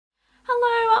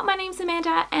name's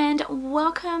Amanda and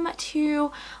welcome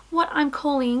to what I'm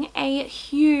calling a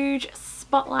huge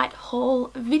spotlight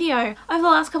haul video. Over the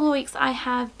last couple of weeks I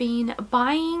have been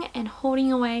buying and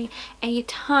hoarding away a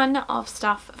ton of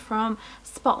stuff from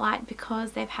Spotlight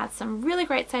because they've had some really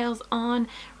great sales on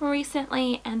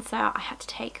recently, and so I had to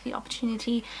take the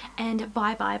opportunity and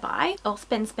buy or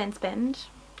spend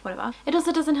whatever. It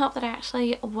also doesn't help that I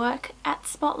actually work at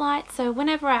Spotlight, so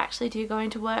whenever I actually do go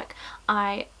into work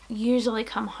I usually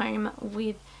come home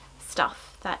with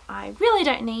stuff that I really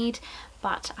don't need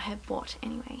but I have bought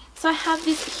anyway. So I have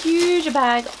this huge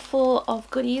bag full of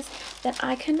goodies that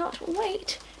I cannot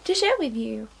wait to share with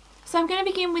you. So I'm going to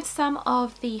begin with some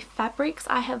of the fabrics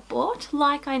I have bought,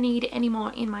 like I need any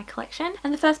more in my collection.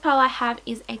 And the first pile I have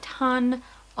is a ton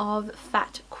of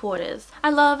fat quarters. I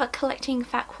love collecting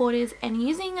fat quarters and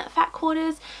using fat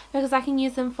quarters because I can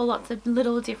use them for lots of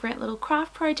different little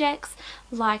craft projects,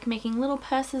 like making little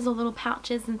purses or little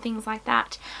pouches and things like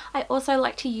that. I also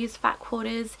like to use fat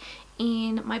quarters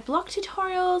in my block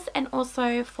tutorials and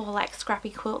also for like scrappy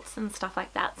quilts and stuff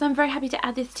like that. So I'm very happy to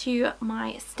add this to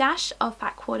my stash of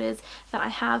fat quarters that I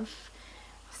have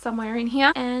somewhere in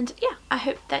here, and yeah, I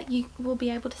hope that you will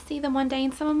be able to see them one day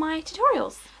in some of my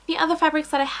tutorials. The other fabrics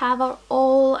that I have are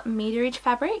all meterage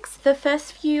fabrics. The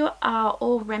first few are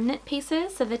all remnant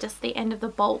pieces, so they're just the end of the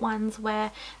bolt ones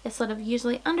where they're sort of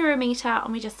usually under a meter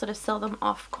and we just sort of sell them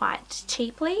off quite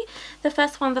cheaply. The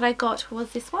first one that I got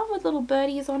was this one with little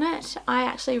birdies on it. I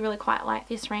actually really quite like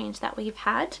this range that we've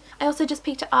had. I also just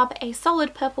picked up a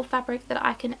solid purple fabric that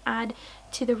I can add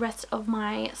to the rest of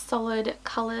my solid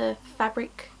colour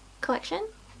fabric collection.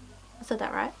 I said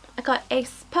that right. I got a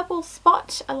purple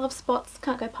spot. I love spots,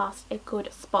 can't go past a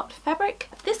good spot fabric.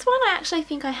 This one I actually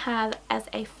think I have as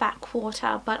a fat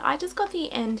quarter, but I just got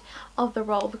the end of the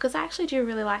roll because I actually do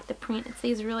really like the print. It's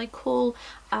these really cool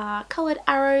coloured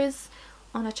arrows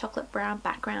on a chocolate brown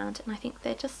background, and I think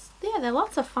they're just, yeah, they're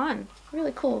lots of fun.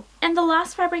 Really cool. And the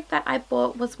last fabric that I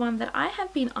bought was one that I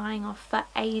have been eyeing off for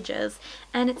ages,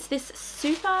 and it's this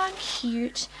super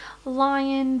cute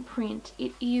lion print.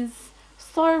 It is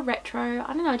so retro.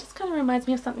 I don't know, it just kind of reminds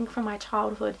me of something from my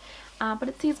childhood, but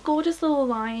it's these gorgeous little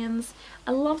lions.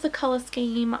 I love the color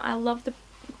scheme. I love the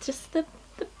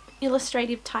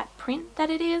illustrative type print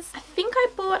that it is. I think I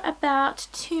bought about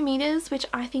 2 meters, which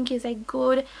I think is a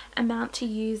good amount to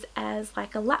use as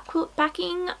like a lap quilt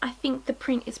backing. I think the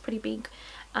print is pretty big,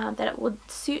 that it would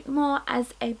suit more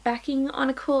as a backing on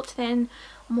a quilt than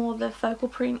more the focal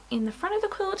print in the front of the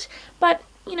quilt, but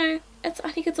you know,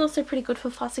 I think it's also pretty good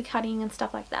for fussy cutting and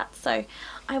stuff like that. So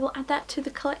I will add that to the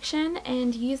collection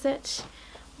and use it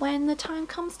when the time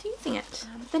comes to using it.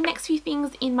 The next few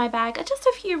things in my bag are just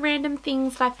a few random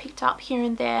things that I've picked up here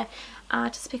and there,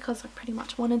 just because I pretty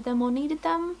much wanted them or needed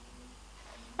them,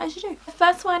 as you do. The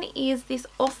first one is this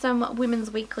awesome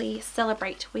Women's Weekly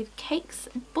Celebrate with Cakes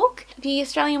book. The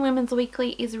Australian Women's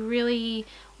Weekly is really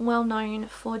well known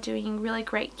for doing really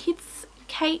great kids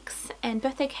cakes and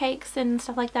birthday cakes and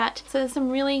stuff like that. So there's some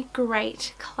really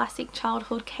great classic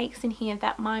childhood cakes in here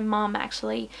that my mum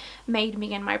actually made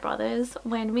me and my brothers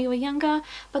when we were younger,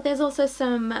 but there's also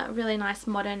some really nice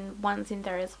modern ones in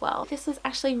there as well. This is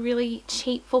actually really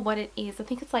cheap for what it is. I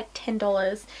think it's like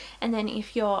 $10, and then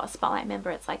if you're a Spotlight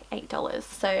member it's like $8.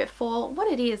 So for what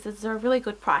it is, it's a really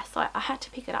good price, so I had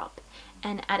to pick it up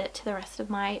and add it to the rest of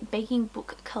my baking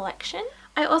book collection.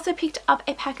 I also picked up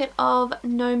a packet of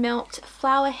no melt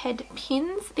flower head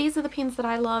pins. These are the pins that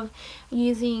I love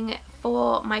using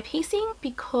for my piecing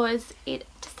because it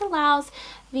just allows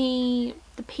the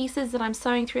pieces that I'm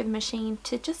sewing through the machine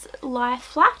to just lie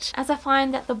flat, as I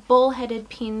find that the ball headed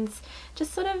pins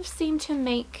just sort of seem to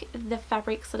make the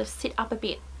fabric sort of sit up a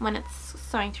bit when it's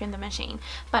sewing through the machine.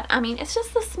 But I mean, it's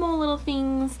just the small little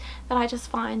things that I just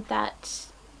find that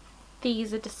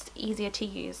these are just easier to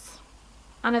use.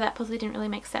 I know that possibly didn't really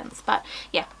make sense, but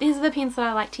yeah, these are the pins that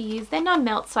I like to use. They're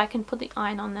non-melt, so I can put the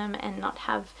iron on them and not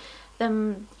have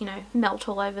them, you know, melt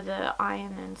all over the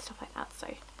iron and stuff like that.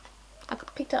 So I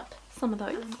picked up some of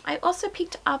those. I also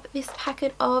picked up this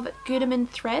packet of Gutermann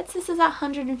threads. This is our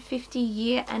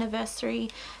 150-year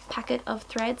anniversary packet of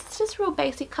threads. It's just real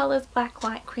basic colours: black,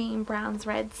 white, cream, browns,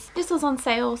 reds. This was on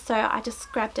sale, so I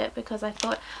just grabbed it because I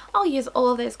thought I'll use all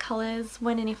of those colours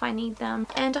when and if I need them,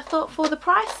 and I thought for the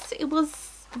price it was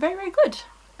very good.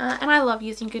 And I love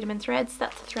using Gutermann threads.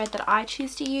 That's the thread that I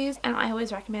choose to use, and I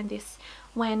always recommend this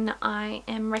when I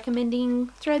am recommending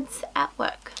threads at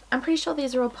work. I'm pretty sure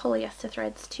these are all polyester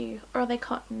threads too, or are they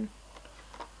cotton?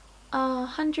 They're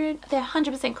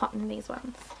 100% cotton, these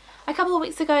ones. A couple of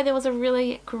weeks ago there was a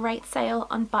really great sale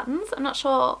on buttons. I'm not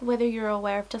sure whether you're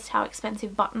aware of just how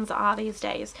expensive buttons are these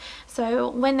days, so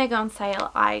when they go on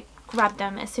sale I grab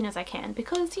them as soon as I can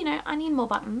because, you know, I need more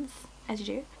buttons, as you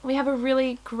do. We have a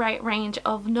really great range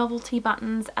of novelty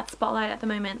buttons at Spotlight at the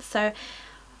moment, so,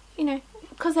 you know,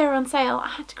 because they were on sale, I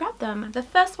had to grab them. The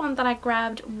first one that I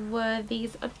grabbed were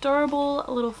these adorable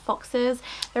little foxes.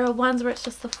 There are ones where it's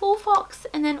just the full fox,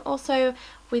 and then also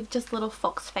with just little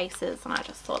fox faces, and I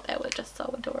just thought they were just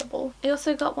so adorable. I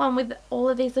also got one with all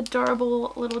of these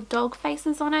adorable little dog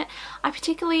faces on it. I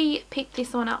particularly picked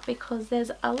this one up because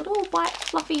there's a little white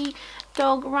fluffy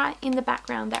dog right in the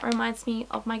background that reminds me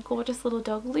of my gorgeous little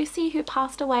dog Lucy, who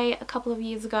passed away a couple of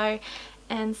years ago.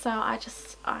 And so I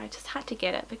just had to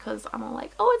get it because I'm all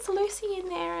like, oh, it's Lucy in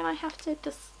there, and I have to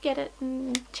just get it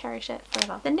and cherish it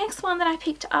forever. The next one that I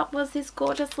picked up was this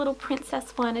gorgeous little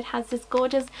princess one. It has this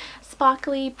gorgeous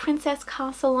sparkly princess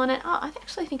castle on it. Oh, I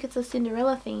actually think it's a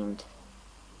Cinderella themed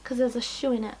because there's a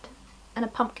shoe in it and a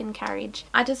pumpkin carriage.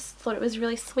 I just thought it was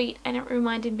really sweet, and it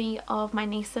reminded me of my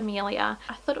niece Amelia.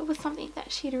 I thought it was something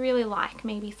that she'd really like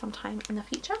maybe sometime in the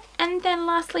future. And then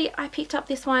lastly, I picked up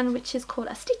this one, which is called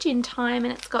A Stitch in Time,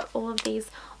 and it's got all of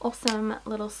these awesome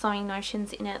little sewing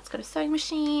notions in it. It's got a sewing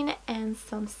machine and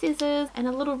some scissors and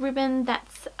a little ribbon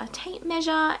that's a tape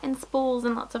measure and spools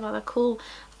and lots of other cool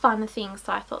fun things.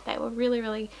 So I thought they were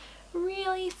really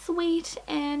sweet,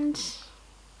 and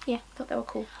yeah, I thought they were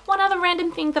cool. One other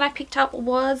random thing that I picked up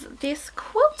was this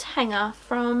quilt hanger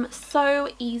from Sew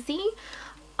Easy.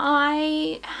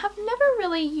 I have never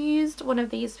really used one of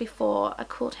these before, a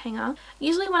quilt hanger.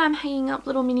 Usually when I'm hanging up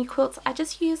little mini quilts, I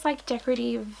just use like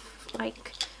decorative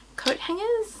like coat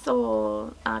hangers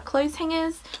or clothes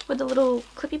hangers with the little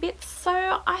clippy bits. So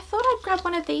I thought I'd grab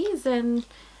one of these and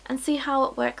see how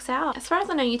it works out. As far as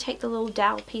I know, you take the little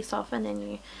dowel piece off and then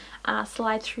you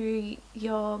slide through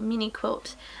your mini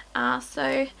quilt.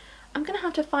 So I'm gonna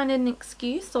have to find an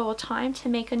excuse or time to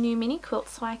make a new mini quilt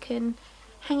so I can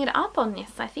hang it up on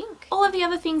this, I think. All of the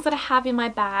other things that I have in my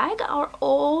bag are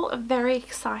all very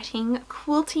exciting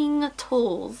quilting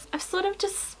tools. I've sort of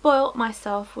just spoilt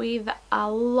myself with a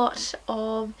lot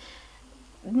of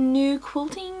new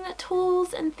quilting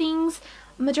tools and things.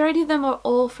 Majority of them are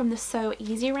all from the Sew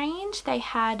Easy range. They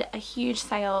had a huge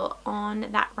sale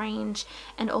on that range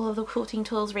and all of the quilting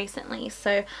tools recently,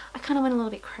 so I kind of went a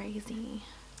little bit crazy.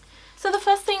 So the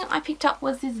first thing I picked up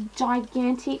was this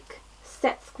gigantic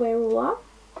set square ruler.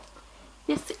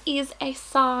 This is a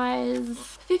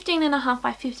size 15.5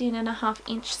 by 15.5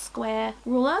 inch square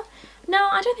ruler. Now,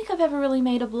 I don't think I've ever really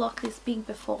made a block this big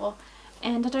before,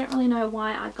 and I don't really know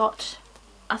why I got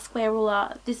a square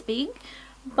ruler this big,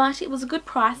 but it was a good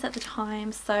price at the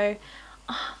time, so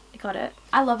I got it.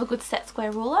 I love a good set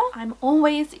square ruler. I'm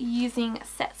always using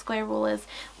set square rulers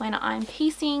when I'm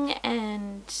piecing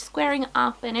and squaring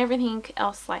up and everything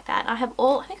else like that. I think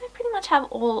I pretty much have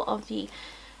all of the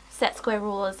set square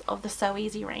rulers of the Sew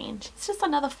Easy range. It's just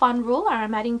another fun ruler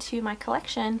I'm adding to my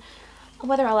collection.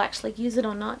 Whether I'll actually use it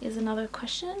or not is another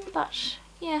question, but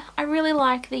yeah, I really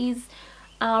like these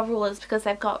rulers because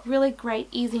they've got really great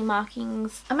easy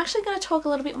markings. I'm actually going to talk a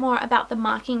little bit more about the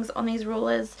markings on these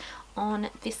rulers on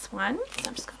this one, so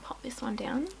I'm just going to pop this one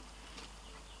down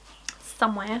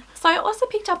somewhere. So I also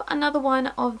picked up another one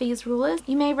of these rulers.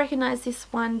 You may recognize this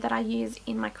one that I use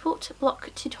in my quilt block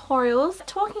tutorials.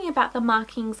 Talking about the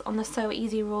markings on the Sew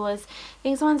Easy rulers,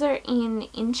 these ones are in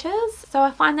inches, so I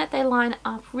find that they line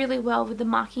up really well with the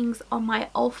markings on my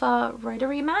Alpha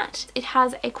Rotary mat. It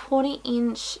has a 1/4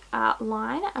 inch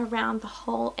line around the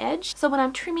whole edge, so when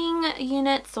I'm trimming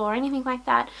units or anything like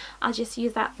that, I just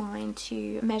use that line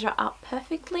to measure up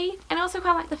perfectly. And I also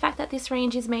quite like the fact that this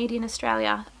range is made in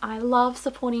Australia. I love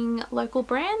supporting local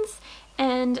brands,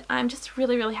 and I'm just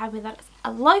really happy that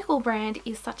a local brand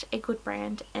is such a good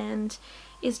brand and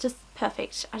is just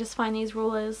perfect. I just find these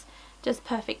rulers just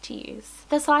perfect to use.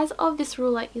 The size of this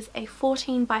ruler is a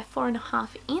 14 by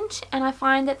 4.5 inch, and I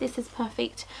find that this is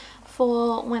perfect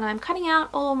for when I'm cutting out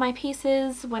all of my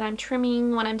pieces, when I'm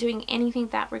trimming, when I'm doing anything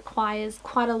that requires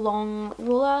quite a long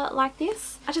ruler like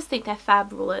this. I just think they're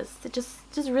fab rulers. They're just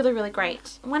really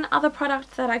great. One other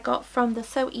product that I got from the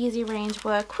Sew Easy range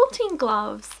were quilting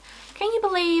gloves. Can you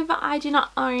believe I do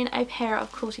not own a pair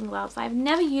of quilting gloves? I've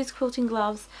never used quilting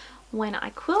gloves when I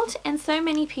quilt, and so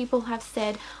many people have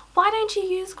said, why don't you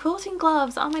use quilting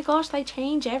gloves? Oh my gosh, they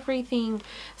change everything.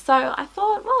 So I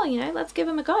thought, well, you know, let's give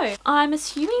them a go. I'm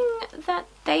assuming that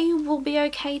they will be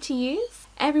okay to use.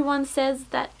 Everyone says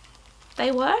that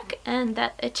they work and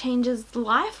that it changes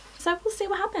life, so we'll see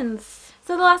what happens.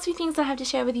 So the last few things I have to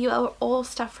share with you are all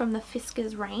stuff from the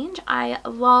Fiskars range. I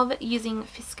love using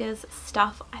Fiskars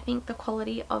stuff. I think the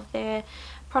quality of their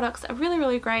products are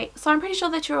really great. So I'm pretty sure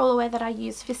that you're all aware that I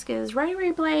use Fiskars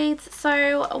Rotary blades.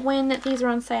 So when these were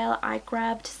on sale, I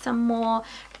grabbed some more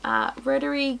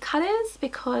Rotary cutters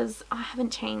because I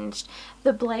haven't changed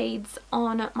the blades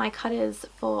on my cutters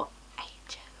for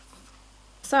ages.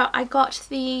 So I got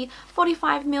the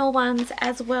 45mm ones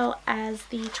as well as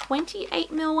the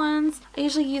 28mm ones. I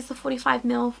usually use the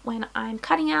 45mm when I'm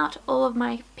cutting out all of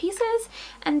my pieces,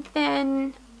 and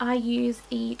then I use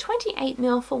the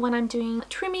 28mm for when I'm doing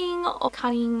trimming or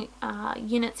cutting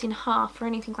units in half or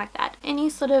anything like that.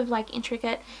 Any sort of like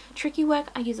intricate, tricky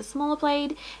work, I use a smaller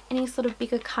blade. Any sort of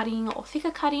bigger cutting or thicker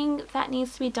cutting that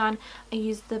needs to be done, I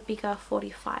use the bigger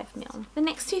 45mm. The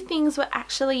next two things were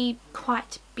actually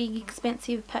quite big,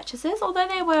 expensive purchases. Although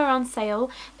they were on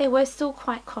sale, they were still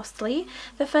quite costly.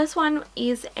 The first one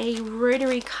is a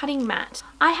Rotary cutting mat.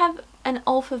 I have an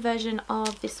alpha version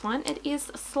of this one. It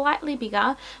is slightly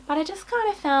bigger, but I just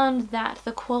kind of found that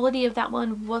the quality of that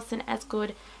one wasn't as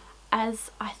good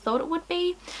as I thought it would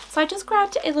be. So I just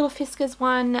grabbed a little Fiskars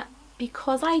one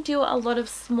because I do a lot of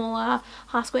smaller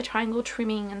half square triangle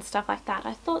trimming and stuff like that.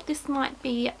 I thought this might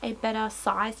be a better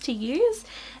size to use,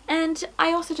 and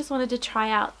I also just wanted to try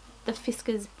out the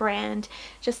Fiskars brand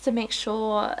just to make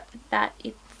sure that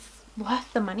it's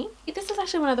worth the money. This is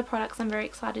actually one of the products I'm very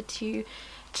excited to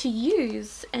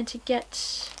use and to get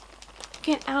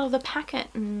out of the packet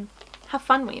and have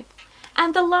fun with.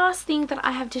 And the last thing that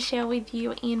I have to share with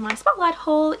you in my spotlight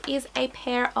haul is a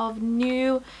pair of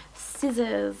new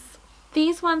scissors.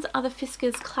 These ones are the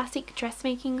Fiskars classic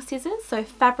dressmaking scissors, so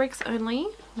fabrics only,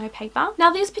 no paper.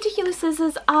 Now these particular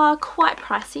scissors are quite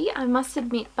pricey, I must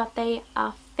admit, but they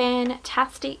are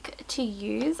fantastic to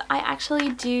use. I actually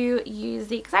do use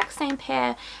the exact same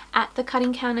pair at the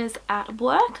cutting counters at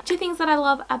work. Two things that I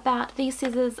love about these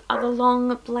scissors are the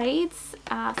long blades,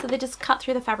 so they just cut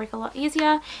through the fabric a lot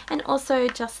easier, and also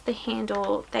just the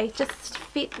handle. They just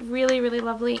fit really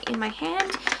lovely in my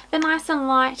hand. They're nice and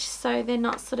light, so they're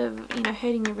not sort of, you know,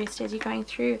 hurting your wrist as you're going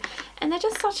through, and they're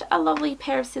just such a lovely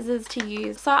pair of scissors to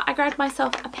use. So I grabbed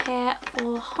myself a pair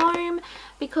for home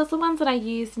because the ones that I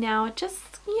use now are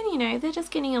just, you know, they're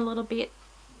just getting a little bit,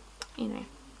 you know,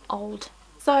 old.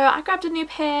 So I grabbed a new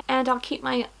pair, and I'll keep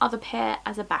my other pair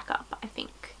as a backup, I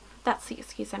think. That's the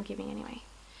excuse I'm giving anyway.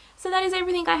 So that is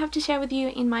everything I have to share with you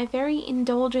in my very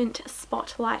indulgent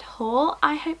spotlight haul.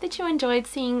 I hope that you enjoyed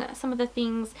seeing some of the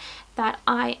things that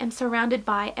I am surrounded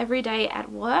by every day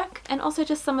at work, and also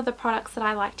just some of the products that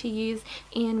I like to use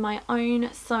in my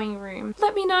own sewing room.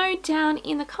 Let me know down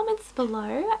in the comments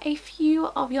below a few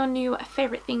of your new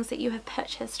favourite things that you have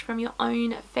purchased from your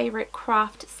own favourite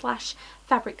craft /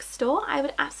 fabric store. I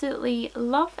would absolutely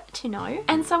love to know.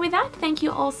 And so with that, thank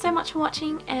you all so much for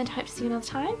watching, and hope to see you another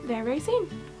time very soon.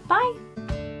 Bye!